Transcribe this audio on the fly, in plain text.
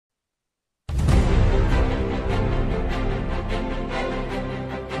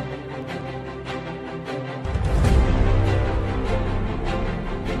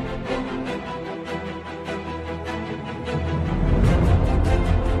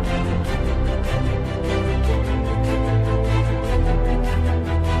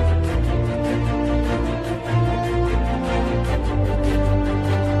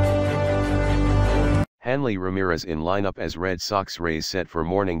Hanley Ramirez in lineup as Red Sox-Rays set for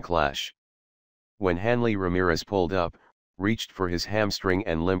morning clash. When Hanley Ramirez pulled up, reached for his hamstring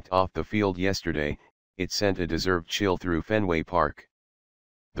and limped off the field yesterday, it sent a deserved chill through Fenway Park.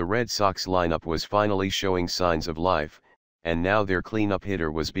 The Red Sox lineup was finally showing signs of life, and now their cleanup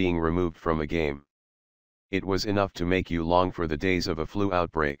hitter was being removed from a game. It was enough to make you long for the days of a flu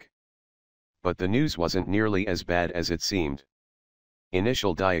outbreak. But the news wasn't nearly as bad as it seemed.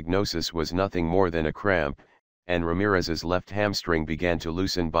 Initial diagnosis was nothing more than a cramp, and Ramirez's left hamstring began to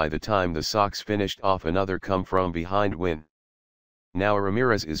loosen by the time the Sox finished off another come-from-behind win. Now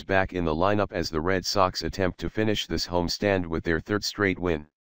Ramirez is back in the lineup as the Red Sox attempt to finish this homestand with their third straight win.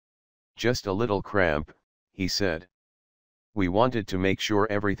 "Just a little cramp," he said. "We wanted to make sure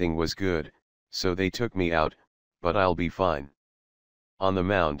everything was good, so they took me out, but I'll be fine." On the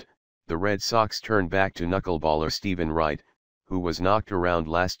mound, the Red Sox turn back to knuckleballer Steven Wright, who was knocked around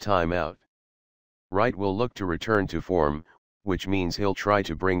last time out. Wright will look to return to form, which means he'll try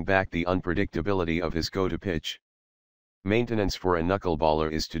to bring back the unpredictability of his go-to pitch. Maintenance for a knuckleballer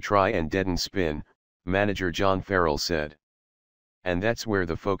is to try and deaden spin, manager John Farrell said. And that's where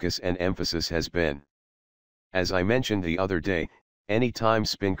the focus and emphasis has been. As I mentioned the other day, any time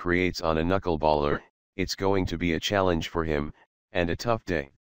spin creates on a knuckleballer, it's going to be a challenge for him, and a tough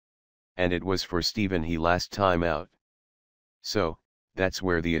day. And it was for Steven he last time out. So, that's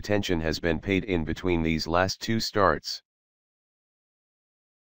where the attention has been paid in between these last two starts.